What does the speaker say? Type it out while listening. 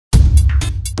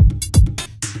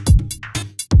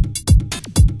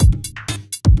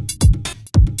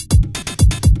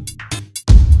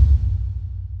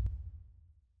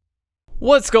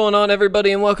What's going on,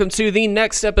 everybody, and welcome to the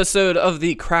next episode of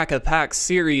the Crack a Pack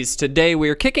series. Today we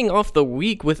are kicking off the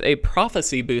week with a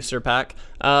Prophecy Booster Pack,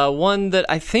 one that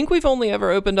I think we've only ever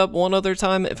opened up one other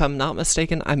time. If I'm not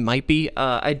mistaken, I might be.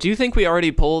 I do think we already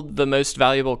pulled the most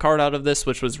valuable card out of this,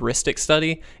 which was Rhystic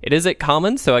Study. It is at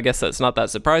common, so I guess that's not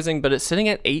that surprising, but it's sitting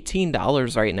at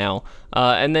 $18 right now.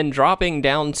 And then dropping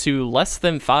down to less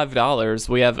than $5,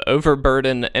 we have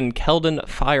Overburden and Keldon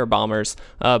Firebombers,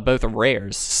 both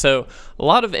rares. So a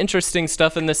lot of interesting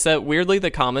stuff in this set. Weirdly, the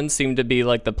commons seem to be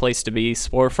like the place to be.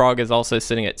 Spore Frog is also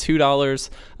sitting at $2.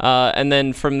 And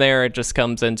then from there, it just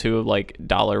comes into like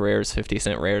dollar rares,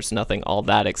 50-cent rares, nothing all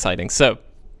that exciting. So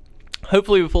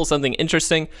hopefully we pull something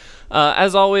interesting.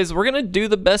 As always, we're going to do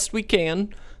the best we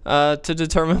can to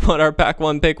determine what our pack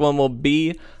one, pick one will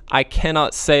be. I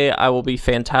cannot say I will be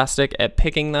fantastic at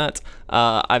picking that.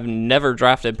 I've never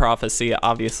drafted Prophecy,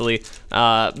 obviously,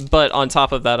 but on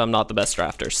top of that, I'm not the best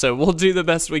drafter. So we'll do the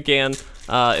best we can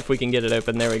if we can get it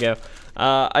open. There we go.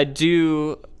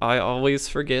 I always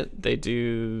forget they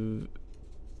do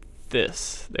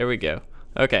this. There we go.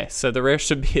 Okay, so the rare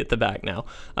should be at the back now.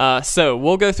 So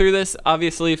we'll go through this.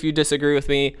 Obviously, if you disagree with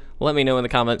me, let me know in the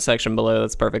comment section below.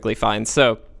 That's perfectly fine.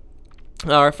 So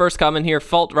our first comment here,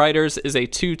 Fault Riders is a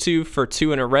 2/2 for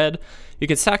 2 and a red. You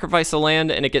can sacrifice a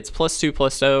land and it gets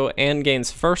 +2/+0 and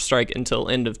gains first strike until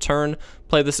end of turn.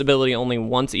 Play this ability only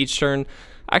once each turn.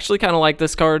 I actually kind of like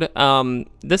this card.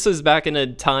 This is back in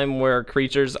a time where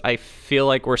creatures, I feel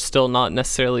like, were still not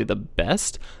necessarily the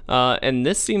best. And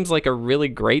this seems like a really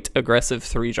great aggressive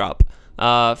 3-drop.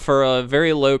 For a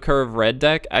very low curve red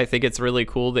deck, I think it's really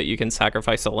cool that you can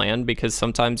sacrifice a land because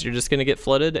sometimes you're just going to get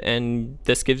flooded and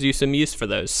this gives you some use for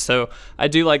those. So I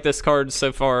do like this card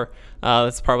so far.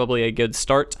 That's probably a good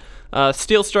start.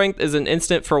 Steel Strength is an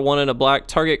instant for 1 and a black.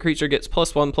 Target creature gets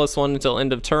 +1/+1 until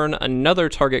end of turn. Another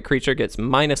target creature gets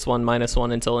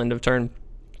 -1/-1 until end of turn.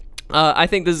 I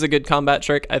think this is a good combat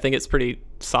trick. I think it's pretty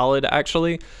solid,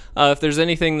 actually. If there's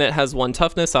anything that has 1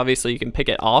 toughness, obviously you can pick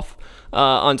it off.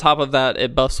 On top of that,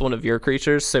 it buffs one of your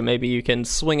creatures, so maybe you can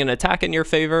swing an attack in your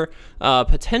favor,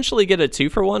 potentially get a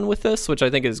 2-for-1 with this, which I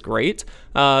think is great.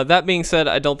 That being said,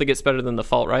 I don't think it's better than the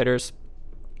Fault Riders.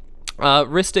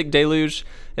 Rhystic Deluge,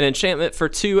 an enchantment for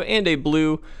 2 and a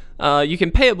blue. You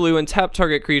can pay a blue and tap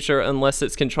target creature unless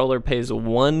its controller pays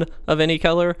 1 of any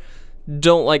color.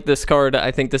 Don't like this card. I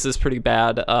think this is pretty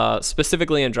bad,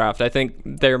 specifically in draft. I think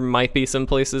there might be some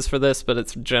places for this, but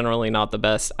it's generally not the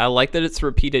best. I like that it's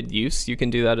repeated use. You can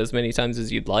do that as many times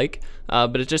as you'd like,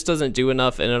 but it just doesn't do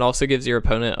enough, and it also gives your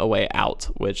opponent a way out,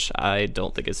 which I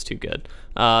don't think is too good.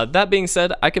 That being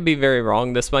said, I could be very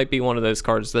wrong. This might be one of those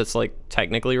cards that's like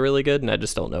technically really good, and I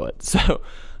just don't know it. So,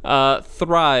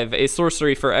 Thrive, a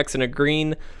sorcery for X and a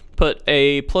green. Put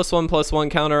a +1/+1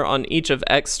 counter on each of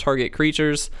X target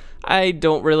creatures. I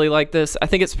don't really like this. I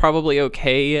think it's probably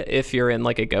okay if you're in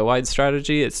like a go wide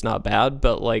strategy. It's not bad,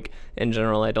 but like in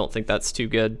general, I don't think that's too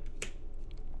good.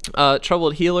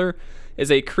 Troubled Healer is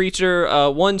a creature,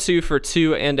 1/2 for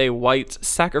 2 and a white.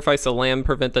 Sacrifice a land,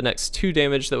 prevent the next 2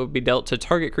 damage that would be dealt to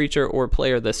target creature or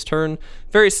player this turn.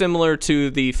 Very similar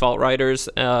to the Fault Riders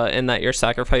in that you're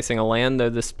sacrificing a land, though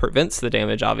this prevents the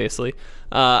damage, obviously.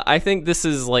 I think this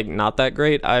is like not that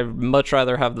great. I'd much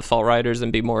rather have the Fault Riders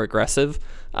and be more aggressive.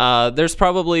 There's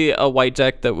probably a white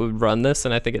deck that would run this,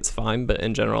 and I think it's fine, but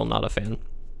in general, not a fan.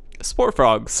 Spore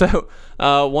Frog, so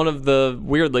one of the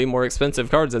weirdly more expensive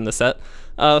cards in the set.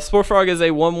 Spore Frog is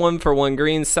a 1/1 for 1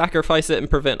 green. Sacrifice it and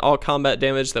prevent all combat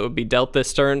damage that would be dealt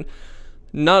this turn.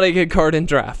 Not a good card in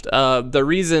draft. The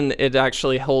reason it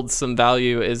actually holds some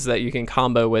value is that you can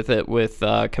combo with it with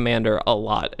Commander a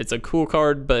lot. It's a cool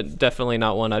card, but definitely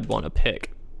not one I'd want to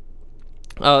pick.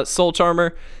 Soul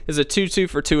Charmer is a 2/2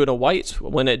 for 2 and a white.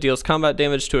 When it deals combat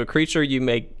damage to a creature,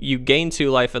 you gain 2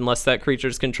 life unless that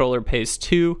creature's controller pays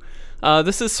 2.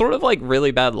 This is sort of like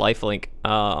really bad lifelink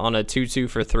on a 2/2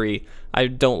 for 3. I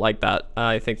don't like that.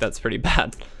 I think that's pretty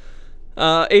bad.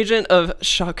 Agent of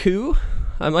Shaku.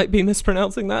 I might be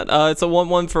mispronouncing that. It's a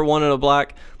 1/1 for 1 and a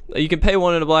black. You can pay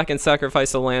 1 and a black and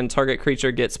sacrifice a land. Target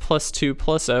creature gets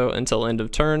 +2/+0 until end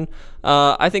of turn.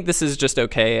 I think this is just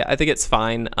okay. I think it's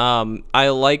fine. I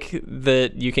like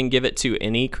that you can give it to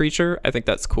any creature. I think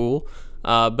that's cool.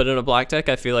 But in a black deck,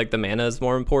 I feel like the mana is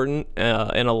more important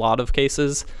in a lot of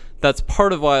cases. That's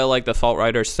part of why I like the Fault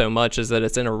Riders so much, is that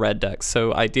it's in a red deck.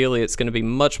 So ideally, it's going to be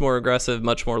much more aggressive,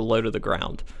 much more low to the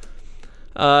ground.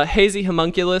 Hazy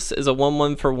Homunculus is a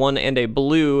 1/1 for 1 and a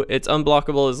blue. It's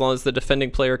unblockable as long as the defending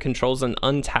player controls an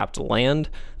untapped land.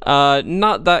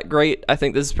 Not that great. I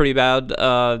think this is pretty bad.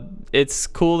 It's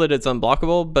cool that it's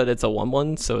unblockable, but it's a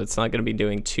 1/1, so it's not going to be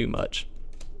doing too much.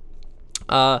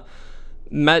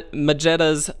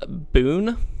 Magetta's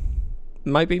Boon.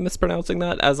 Might be mispronouncing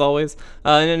that, as always.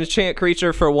 An enchant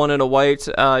creature for 1 and a white.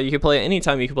 You can play it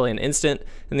anytime you can play an instant,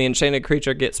 and the enchanted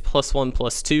creature gets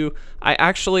 +1/+2. I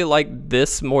actually like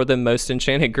this more than most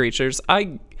enchanted creatures.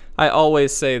 I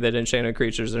always say that enchanted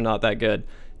creatures are not that good.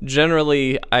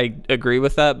 Generally, I agree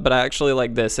with that, but I actually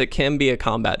like this. It can be a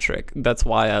combat trick. That's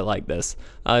why I like this.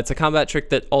 It's a combat trick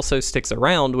that also sticks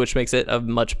around, which makes it a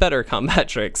much better combat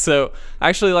trick. So I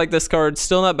actually like this card.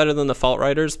 Still not better than the Fault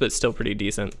Riders, but still pretty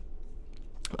decent.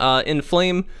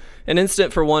 Inflame, an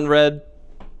instant for 1 red.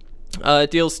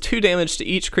 It deals 2 damage to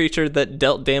each creature that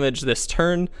dealt damage this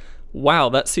turn. Wow,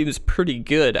 that seems pretty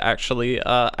good, actually.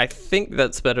 I think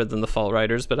that's better than the Fault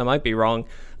Riders, but I might be wrong.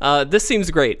 This seems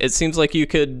great. It seems like you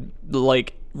could,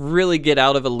 like, really get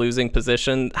out of a losing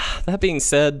position. That being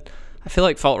said, I feel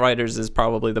like Fault Riders is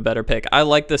probably the better pick. I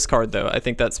like this card, though. I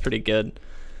think that's pretty good.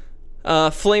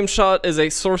 Flame Shot is a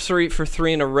sorcery for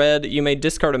 3 and a red. You may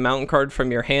discard a mountain card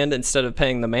from your hand instead of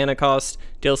paying the mana cost.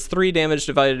 Deals 3 damage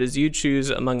divided as you choose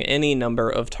among any number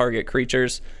of target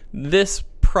creatures. This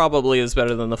probably is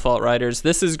better than the Fault Riders.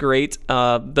 This is great.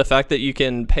 The fact that you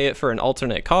can pay it for an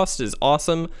alternate cost is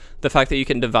awesome. The fact that you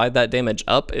can divide that damage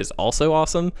up is also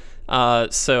awesome.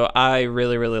 So I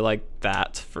really, really like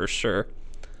that for sure.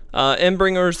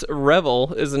 Endbringer's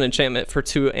Revel is an enchantment for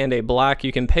 2 and a black.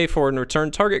 You can pay for and return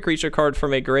target creature card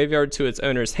from a graveyard to its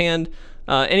owner's hand.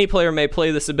 Any player may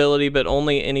play this ability, but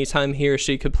only anytime he or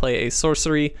she could play a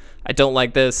sorcery. I don't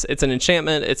like this. It's an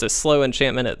enchantment. It's a slow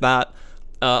enchantment at that.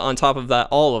 On top of that,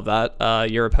 all of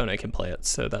that, your opponent can play it,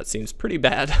 so that seems pretty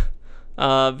bad.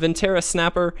 Ventera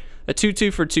Snapper, a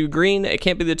 2/2 for 2 green. It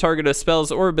can't be the target of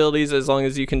spells or abilities as long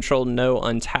as you control no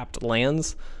untapped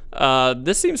lands.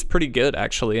 This seems pretty good,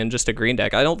 actually, in just a green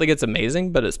deck. I don't think it's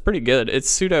amazing, but it's pretty good. It's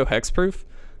pseudo hexproof,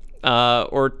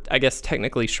 or I guess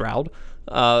technically Shroud.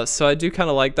 So I do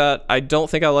kind of like that. I don't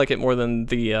think I like it more than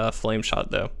the Flame Shot,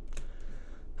 though.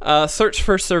 Search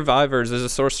for Survivors is a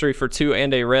sorcery for 2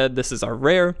 and a red. This is our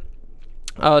rare.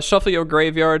 Shuffle your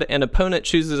graveyard. An opponent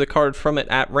chooses a card from it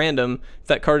at random. If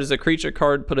that card is a creature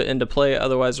card, put it into play,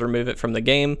 otherwise remove it from the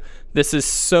game. This is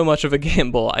so much of a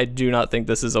gamble. I do not think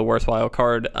this is a worthwhile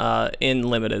card in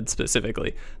Limited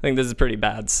specifically. I think this is pretty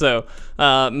bad. So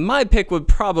my pick would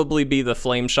probably be the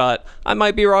Flame Shot. I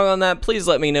might be wrong on that. Please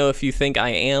let me know if you think I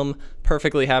am.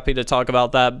 Perfectly happy to talk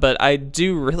about that, but I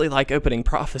do really like opening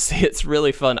Prophecy. It's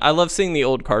really fun. I love seeing the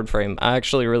old card frame. I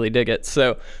actually really dig it.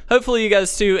 So hopefully you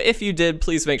guys too. If you did,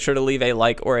 please make sure to leave a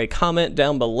like or a comment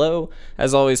down below.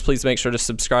 As always, please make sure to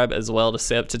subscribe as well to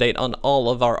stay up to date on all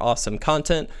of our awesome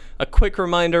content. A quick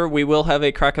reminder, we will have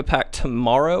a Crack-a-Pack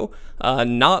tomorrow,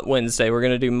 not Wednesday. We're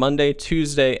going to do Monday,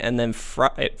 Tuesday, and then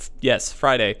Friday.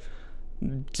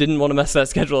 Didn't want to mess that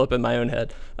schedule up in my own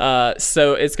head.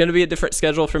 So it's going to be a different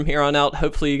schedule from here on out.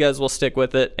 Hopefully you guys will stick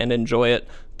with it and enjoy it.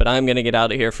 But I'm going to get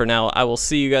out of here for now. I will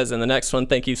see you guys in the next one.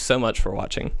 Thank you so much for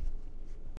watching.